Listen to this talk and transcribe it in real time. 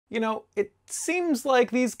You know, it seems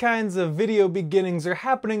like these kinds of video beginnings are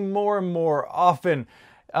happening more and more often.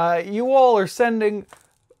 You all are sending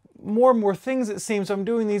more and more things, it seems. I'm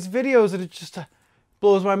doing these videos and it just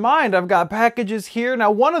blows my mind. I've got packages here.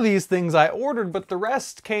 Now, one of these things I ordered, but the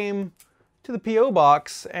rest came to the P.O.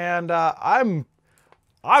 box, and I'm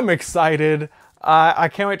excited. I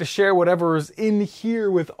can't wait to share whatever's in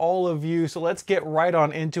here with all of you. So let's get right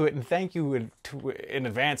on into it. And thank you in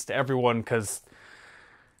advance to everyone, because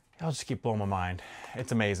I'll just keep blowing my mind.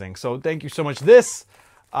 It's amazing. So thank you so much. This,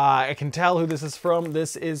 I can tell who this is from.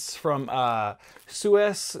 This is from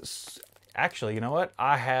Suez. Actually, you know what?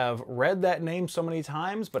 I have read that name so many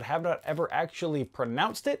times, but have not ever actually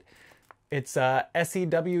pronounced it. It's SEWWES.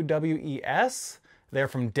 They're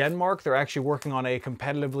from Denmark. They're actually working on a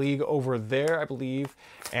competitive league over there, I believe.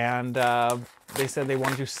 And they said they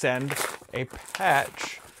wanted to send a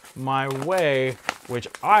patch my way, which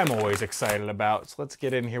I'm always excited about. So let's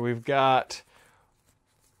get in here. We've got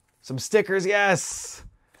some stickers, yes.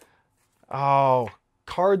 Oh,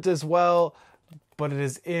 cards as well, but it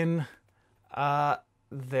is in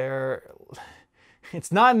there.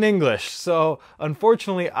 It's not in English, so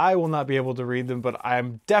unfortunately I will not be able to read them, but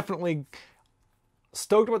I'm definitely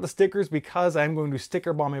stoked about the stickers because I'm going to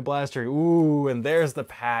sticker bomb a blaster. Ooh, and there's the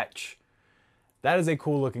patch. That is a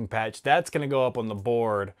cool looking patch. That's going to go up on the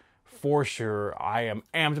board for sure. I am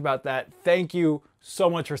amped about that. Thank you so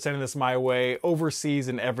much for sending this my way, overseas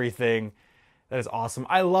and everything. That is awesome.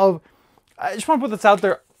 I just want to put this out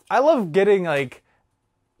there. I love getting, like,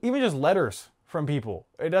 even just letters from people.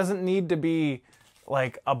 It doesn't need to be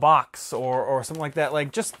like a box or something like that.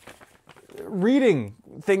 Like, just reading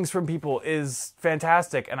things from people is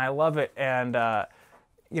fantastic, and I love it. And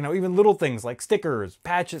you know, even little things like stickers,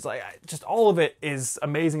 patches, like just all of it is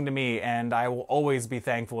amazing to me, and I will always be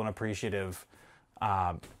thankful and appreciative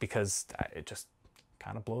because it just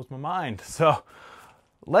kind of blows my mind. So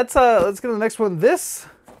let's get to the next one. This,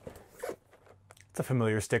 it's a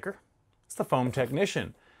familiar sticker. It's the Foam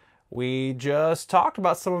Technician. We just talked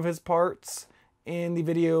about some of his parts in the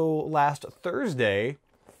video last Thursday.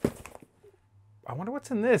 I wonder what's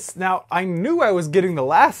in this. Now, I knew I was getting the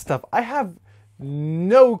last stuff. I have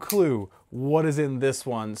no clue what is in this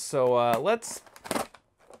one. So let's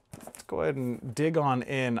go ahead and dig on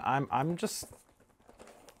in. I'm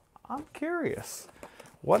curious.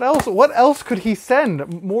 What else could he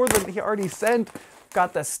send? More than he already sent.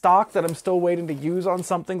 Got the stock that I'm still waiting to use on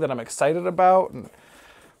something that I'm excited about. And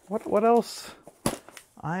what else?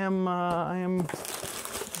 I am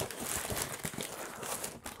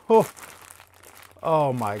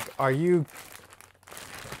oh my, are you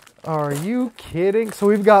kidding? So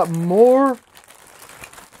we've got more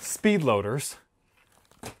speed loaders.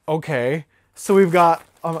 Okay. So we've got,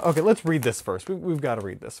 okay, let's read this first. We've got to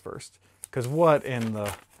read this first. Because what in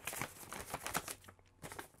the...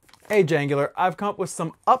 Hey Jangular, I've come up with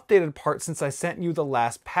some updated parts since I sent you the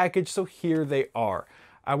last package, so here they are.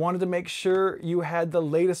 I wanted to make sure you had the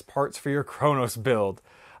latest parts for your Kronos build.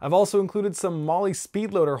 I've also included some Molly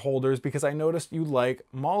speed loader holders because I noticed you like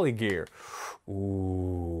Molly gear.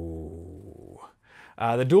 Ooh.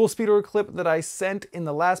 The dual speed loader clip that I sent in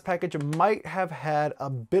the last package might have had a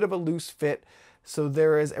bit of a loose fit, so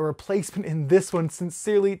there is a replacement in this one.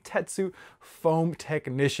 Sincerely, Tetsu, Foam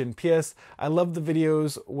Technician. P.S. I love the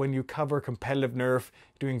videos when you cover competitive Nerf,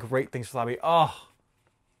 doing great things for the hobby. Oh,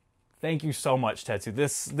 thank you so much, Tetsu.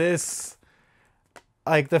 This,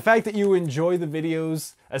 like, the fact that you enjoy the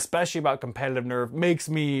videos, especially about competitive Nerf, makes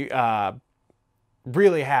me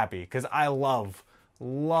really happy, because I love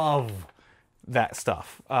that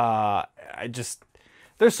stuff.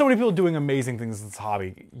 There's so many people doing amazing things in this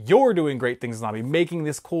hobby. You're doing great things in this hobby, making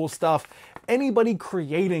this cool stuff. Anybody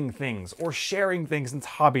creating things or sharing things in this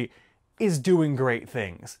hobby is doing great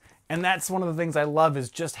things. And that's one of the things I love,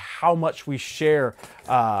 is just how much we share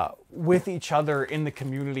with each other in the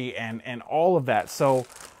community and all of that. So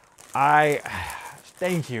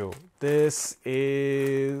thank you. This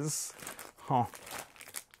is,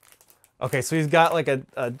 okay, so he's got like a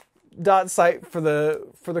dot sight for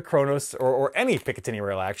the Kronos or any Picatinny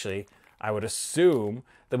rail, actually, I would assume,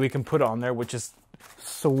 that we can put on there, which is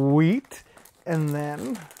sweet. And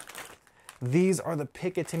then these are the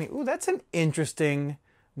Picatinny. Ooh, that's an interesting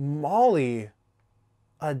Molly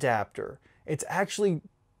adapter. It's actually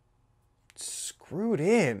screwed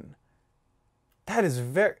in. That is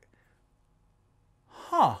very...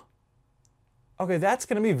 Okay, that's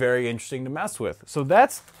going to be very interesting to mess with. So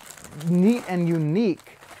that's neat and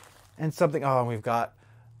unique. And something... Oh, we've got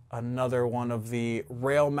another one of the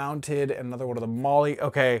rail-mounted, another one of the Molly.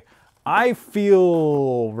 Okay, I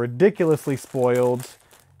feel ridiculously spoiled,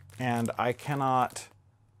 and I cannot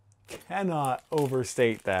cannot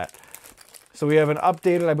overstate that. So we have an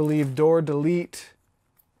updated, I believe, door delete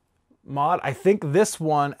mod. I think this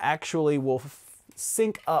one actually will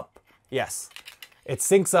sync up. Yes, it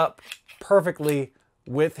syncs up perfectly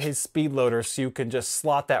with his speed loader, so you can just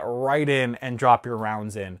slot that right in and drop your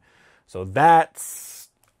rounds in. So that's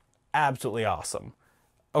absolutely awesome.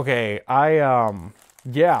 Okay,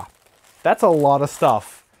 yeah, that's a lot of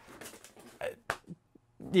stuff.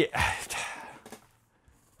 Yeah,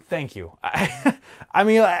 thank you. I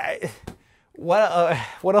mean,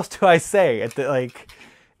 what else do I say? I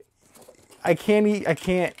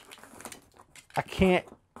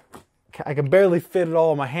can barely fit it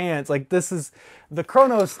all in my hands. Like, this is, the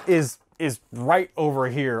Kronos is right over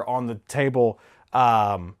here on the table,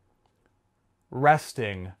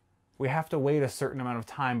 resting. We have to wait a certain amount of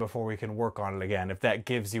time before we can work on it again, if that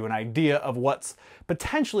gives you an idea of what's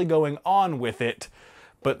potentially going on with it.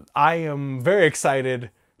 But I am very excited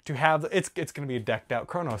to have, it's going to be a decked out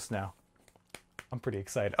Kronos now. I'm pretty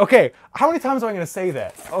excited. Okay, how many times am I going to say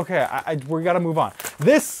that? Okay, we got to move on.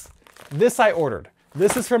 This I ordered.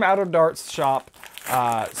 This is from Out of Dart's shop.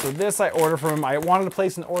 So this I ordered from him. I wanted to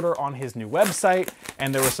place an order on his new website,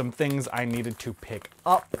 and there were some things I needed to pick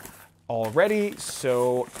up already,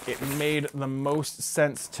 so it made the most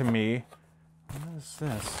sense to me. What is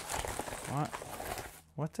this?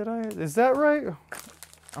 What did is that right?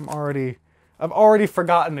 I've already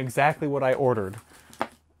forgotten exactly what I ordered.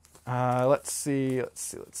 Let's see.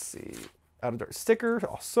 Out of Dart sticker,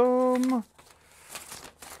 awesome.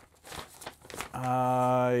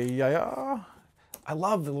 Yeah. I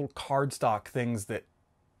love the little cardstock things that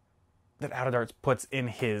Out of Darts puts in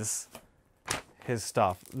his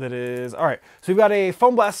stuff. That is, all right. So we've got a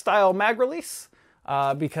Foam Blast style mag release,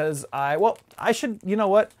 because I should, you know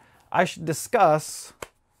what? I should discuss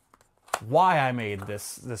why I made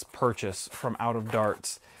this purchase from Out of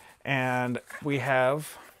Darts. And we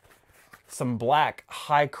have some black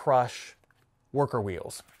high crush worker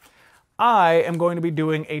wheels. I am going to be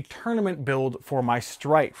doing a tournament build for my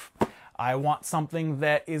Strife. I want something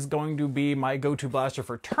that is going to be my go-to blaster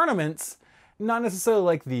for tournaments, not necessarily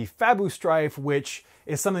like the Fabu Strife, which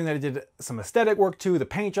is something that I did some aesthetic work to, the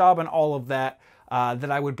paint job and all of that,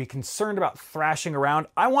 that I would be concerned about thrashing around.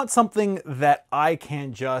 I want something that I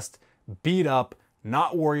can just beat up,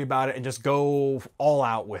 not worry about it, and just go all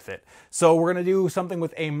out with it. So we're gonna do something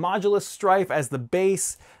with a modulus Strife as the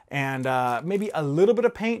base, and maybe a little bit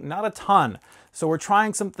of paint, not a ton. So we're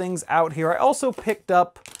trying some things out here. I also picked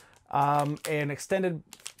up an extended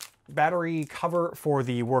battery cover for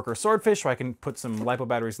the worker swordfish, so I can put some LiPo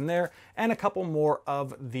batteries in there, and a couple more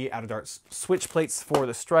of the Out of Darts switch plates for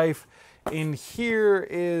the Strife. In here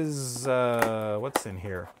is, what's in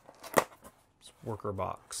here? It's worker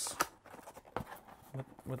box.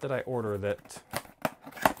 What did I order that?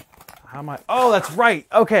 How am I? Oh, that's right.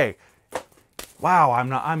 Okay. Wow,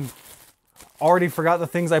 I'm already forgot the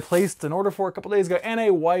things I placed an order for a couple days ago, and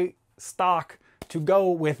a white stock to go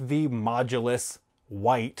with the modulus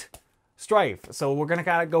white Strife. So we're gonna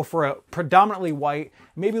kind of go for a predominantly white,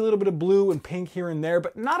 maybe a little bit of blue and pink here and there,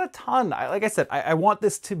 but not a ton. Like I said, I want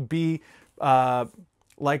this to be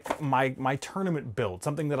like my tournament build,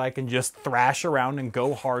 something that I can just thrash around and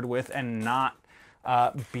go hard with, and not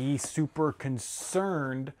be super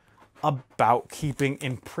concerned about keeping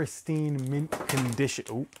in pristine mint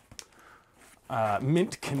condition.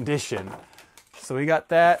 Mint condition. So we got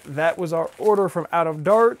that. That was our order from Out of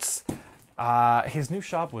Darts. His new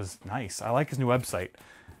shop was nice. I like his new website.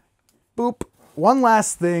 Boop. One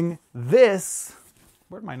last thing. This,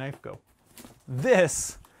 where'd my knife go?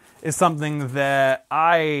 This is something that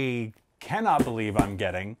I cannot believe I'm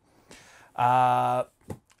getting.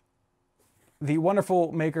 The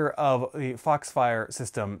wonderful maker of the Foxfire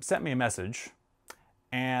system sent me a message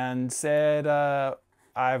and said,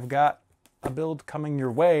 I've got a build coming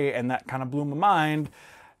your way, and that kind of blew my mind,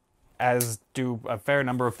 as do a fair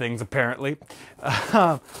number of things apparently.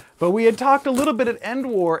 But we had talked a little bit at End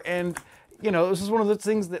War, and you know, this is one of the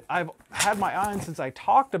things that I've had my eye on since I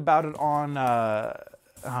talked about it on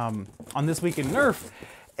This Week in Nerf.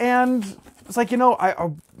 And it's like, you know,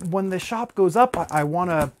 when the shop goes up, I want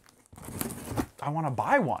to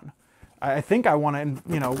buy one. I think I want to,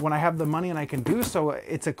 you know, when I have the money and I can do so.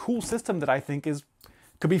 It's a cool system that I think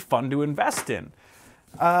could be fun to invest in.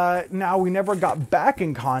 Now, we never got back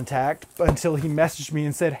in contact until he messaged me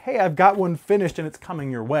and said, hey, I've got one finished and it's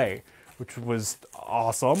coming your way, which was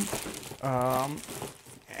awesome.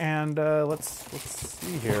 And let's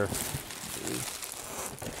see here.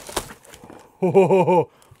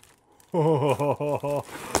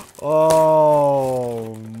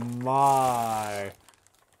 Oh my.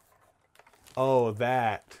 Oh,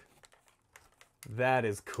 that That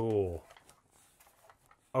is cool.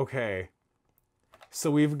 Okay. So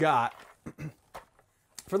we've got,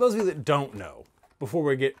 for those of you that don't know, before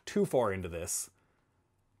we get too far into this,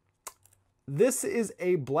 this is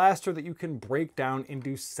a blaster that you can break down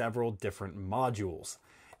into several different modules.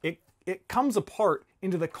 It comes apart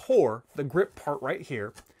into the core, the grip part right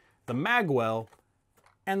here, the magwell,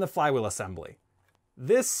 and the flywheel assembly.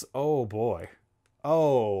 This, oh boy.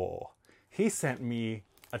 Oh, he sent me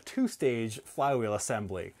a 2-stage flywheel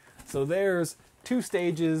assembly. So there's 2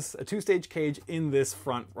 stages, a 2-stage cage in this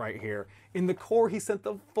front right here. In the core, he sent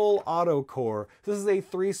the full auto core. This is a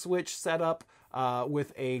 3-switch setup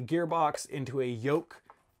with a gearbox into a yoke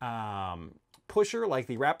pusher like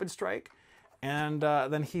the Rapid Strike. And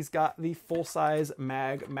then he's got the full-size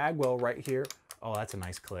magwell right here. Oh, that's a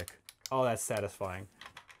nice click. Oh, that's satisfying.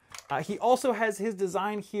 He also has his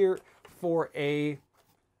design here for a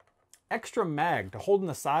extra mag to hold on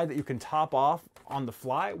the side that you can top off on the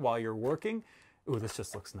fly while you're working. Ooh, this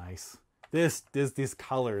just looks nice. These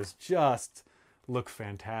colors just look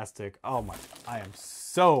fantastic. Oh my, I am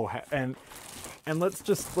so and let's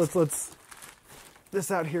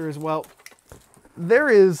this out here as well. There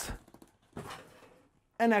is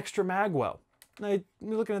an extra magwell. Now you're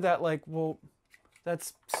looking at that like, well,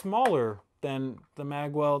 that's smaller than the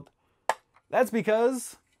magwell. That's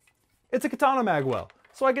because it's a katana magwell.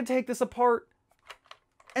 So I can take this apart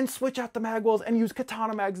and switch out the magwells and use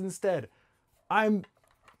katana mags instead.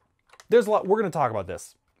 There's a lot, we're gonna talk about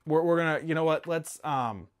this. We're gonna, you know what, let's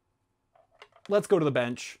go to the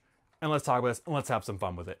bench and let's talk about this and let's have some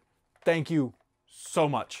fun with it. Thank you so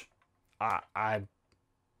much. Yeah,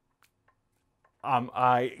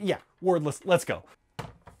 wordless, let's go.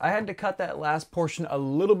 I had to cut that last portion a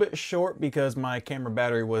little bit short because my camera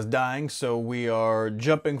battery was dying, so we are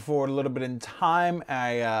jumping forward a little bit in time.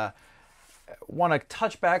 I want to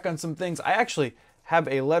touch back on some things. I actually have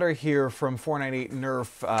a letter here from 498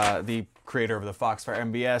 Nerf, the creator of the Foxfire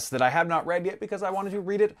MBS, that I have not read yet because I wanted to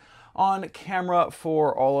read it on camera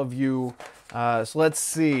for all of you. So let's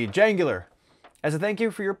see. Jangular. As a thank you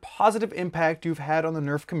for your positive impact you've had on the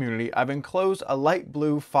Nerf community, I've enclosed a light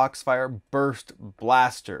blue Foxfire Burst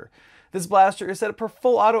Blaster. This blaster is set up for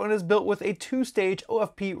full auto and is built with a 2-stage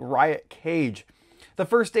OFP Riot cage. The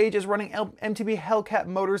first stage is running MTB Hellcat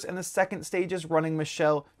motors and the second stage is running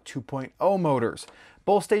Michelle 2.0 motors.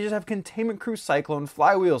 Both stages have Containment Crew Cyclone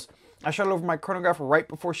flywheels. I shot it over my chronograph right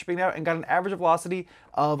before shipping out and got an average velocity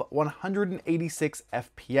of 186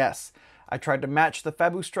 FPS. I tried to match the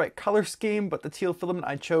Fabu Strike color scheme, but the teal filament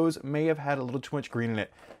I chose may have had a little too much green in it.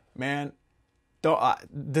 Man,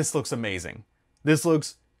 this looks amazing. This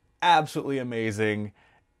looks absolutely amazing.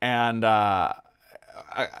 And so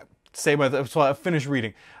I finished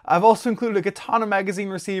reading. I've also included a Katana magazine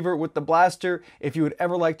receiver with the blaster if you would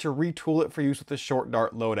ever like to retool it for use with the short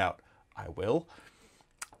dart loadout. I will.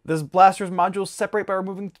 This blaster's modules separate by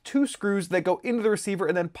removing 2 screws that go into the receiver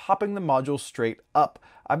and then popping the module straight up.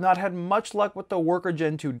 I've not had much luck with the Worker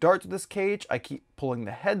Gen 2 darts with this cage. I keep pulling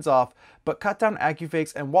the heads off, but cut down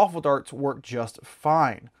AccuFakes and waffle darts work just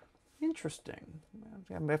fine. Interesting.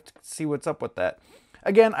 I'm gonna have to see what's up with that.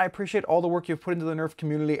 Again, I appreciate all the work you've put into the Nerf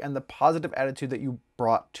community and the positive attitude that you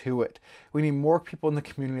brought to it. We need more people in the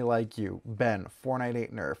community like you. Ben,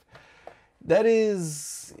 498 Nerf. That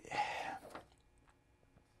is...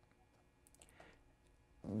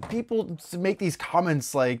 People make these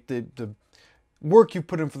comments like the work you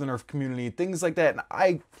put in for the Nerf community, things like that, and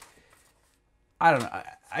I don't know.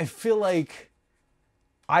 I feel like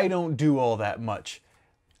I don't do all that much.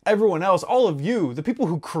 Everyone else, all of you, the people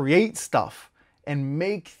who create stuff and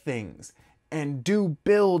make things and do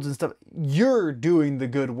builds and stuff, you're doing the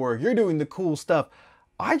good work. You're doing the cool stuff.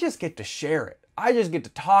 I just get to share it. I just get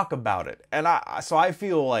to talk about it. And so I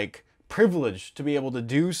feel like privileged to be able to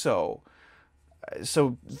do so.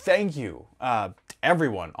 So thank you,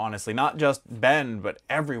 everyone, honestly, not just Ben, but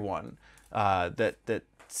everyone that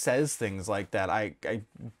says things like that. I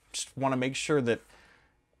just want to make sure that,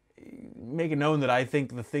 make it known that I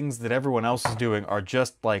think the things that everyone else is doing are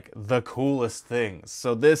just like the coolest things.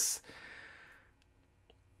 So this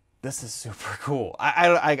is super cool.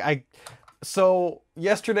 So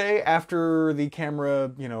yesterday after the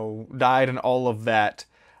camera, died and all of that,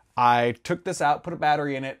 I took this out, put a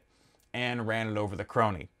battery in it, and ran it over the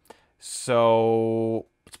Crony. So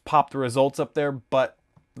let's pop the results up there, but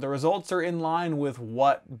the results are in line with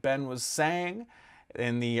what Ben was saying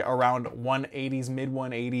in the around 180s, mid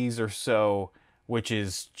 180s or so, which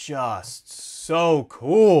is just so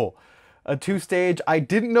cool. A 2-stage. I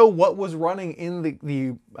didn't know what was running in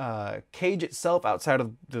the cage itself outside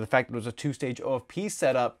of the fact that it was a 2-stage OFP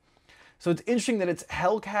setup. So it's interesting that it's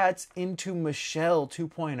Hellcats into Michelle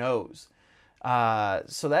 2.0s.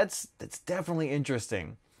 So that's definitely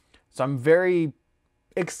interesting. So I'm very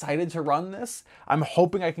excited to run this. I'm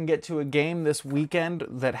hoping I can get to a game this weekend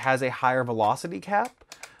that has a higher velocity cap.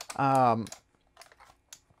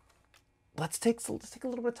 Let's take a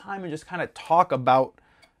little bit of time and just kind of talk about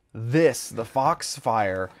this, the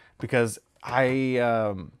Foxfire, because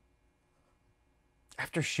after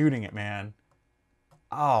shooting it, man,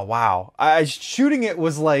 oh wow, shooting it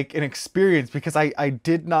was like an experience because I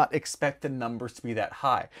did not expect the numbers to be that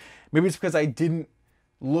high. Maybe it's because I didn't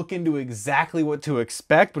look into exactly what to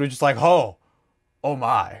expect, but it's just like, oh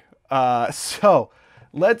my. So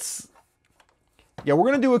we're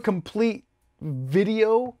gonna do a complete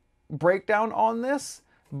video breakdown on this,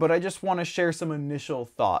 but I just want to share some initial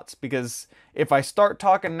thoughts, because if I start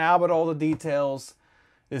talking now about all the details,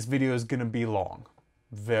 this video is gonna be long,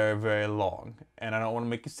 very, very long, and I don't want to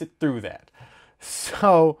make you sit through that.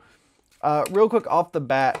 So real quick off the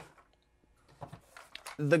bat,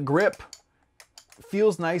 the grip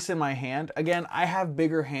feels nice in my hand. Again, I have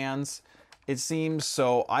bigger hands, it seems,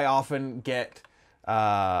 so I often get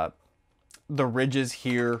the ridges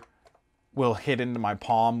here will hit into my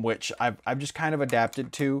palm, which I've just kind of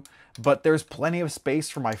adapted to, but there's plenty of space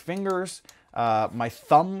for my fingers. My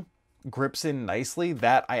thumb grips in nicely.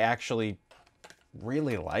 That I actually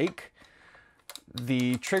really like.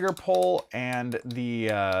 The trigger pull and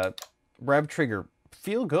the rev trigger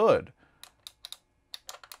feel good.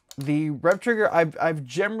 The rev trigger, I've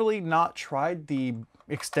generally not tried the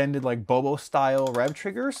extended like Bobo style rev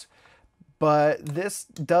triggers, but this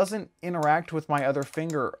doesn't interact with my other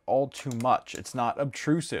finger all too much. It's not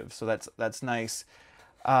obtrusive, so that's nice.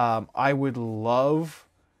 I would love,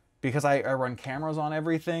 because I run cameras on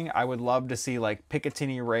everything, I would love to see like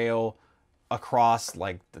Picatinny rail across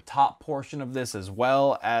like the top portion of this as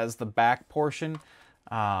well as the back portion.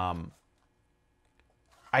 I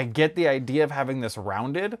get the idea of having this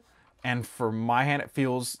rounded, and for my hand it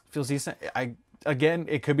feels decent. Again,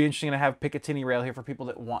 it could be interesting to have Picatinny rail here for people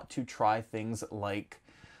that want to try things like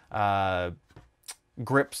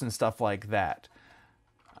grips and stuff like that.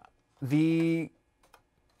 The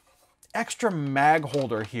extra mag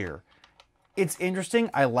holder here, it's interesting.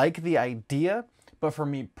 I like the idea, but for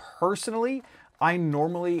me personally, I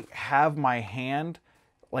normally have my hand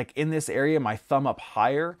like in this area, my thumb up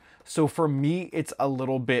higher. So for me, it's a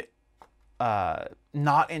little bit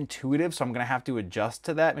not intuitive, so I'm gonna have to adjust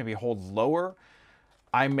to that, maybe hold lower.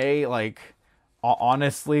 I may, like,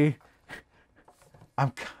 honestly,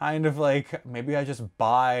 I'm kind of like, maybe I just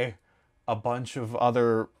buy a bunch of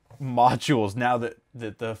other modules now that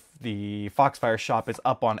the Foxfire shop is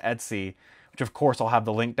up on Etsy, which of course I'll have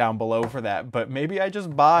the link down below for that, but maybe I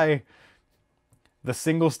just buy the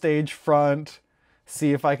single stage front,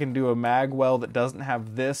 see if I can do a mag well that doesn't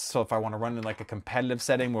have this, so if I want to run in like a competitive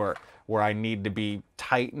setting where I need to be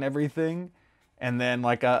tight and everything, and then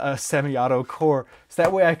like a semi-auto core, so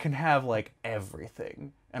that way I can have like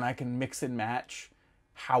everything and I can mix and match.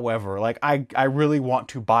 However, like I really want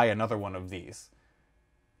to buy another one of these,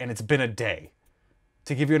 and it's been a day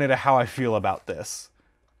to give you an idea how I feel about this.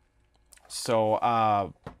 So I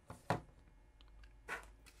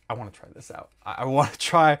want to try this out. I want to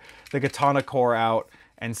try the Katana core out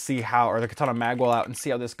and see how, or the Katana magwell out and see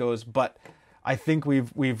how this goes. But I think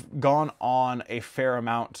we've gone on a fair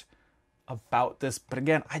amount about this, but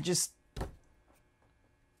again, I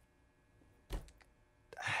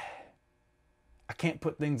can't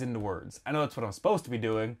put things into words. I know that's what I'm supposed to be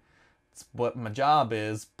doing. It's what my job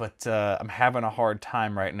is, but I'm having a hard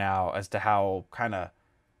time right now as to how kind of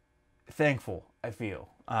thankful I feel.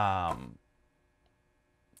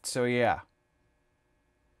 So yeah,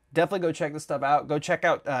 definitely go check this stuff out. Go check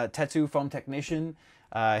out Tetsu Foam Technician.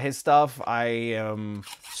 His stuff. I am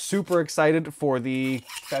super excited for the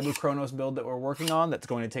Fabu Chronos build that we're working on that's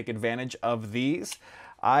going to take advantage of these.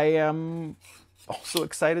 I am also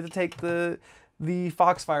excited to take the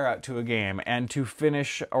Foxfire out to a game and to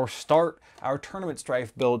finish or start our Tournament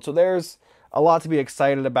Strife build. So there's a lot to be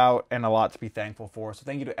excited about and a lot to be thankful for. So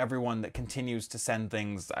thank you to everyone that continues to send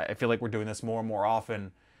things. I feel like we're doing this more and more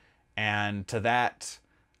often. And to that,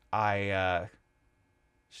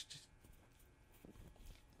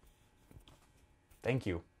 thank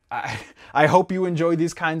you. I hope you enjoy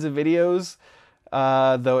these kinds of videos,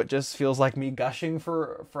 though it just feels like me gushing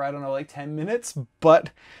for I don't know, like 10 minutes,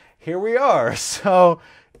 but here we are. So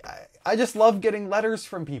I just love getting letters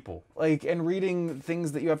from people, like, and reading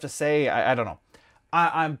things that you have to say. I don't know.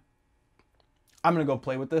 I'm gonna go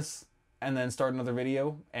play with this and then start another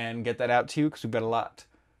video and get that out to you, because we've got a lot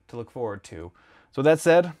to look forward to. So that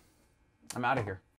said, I'm out of here.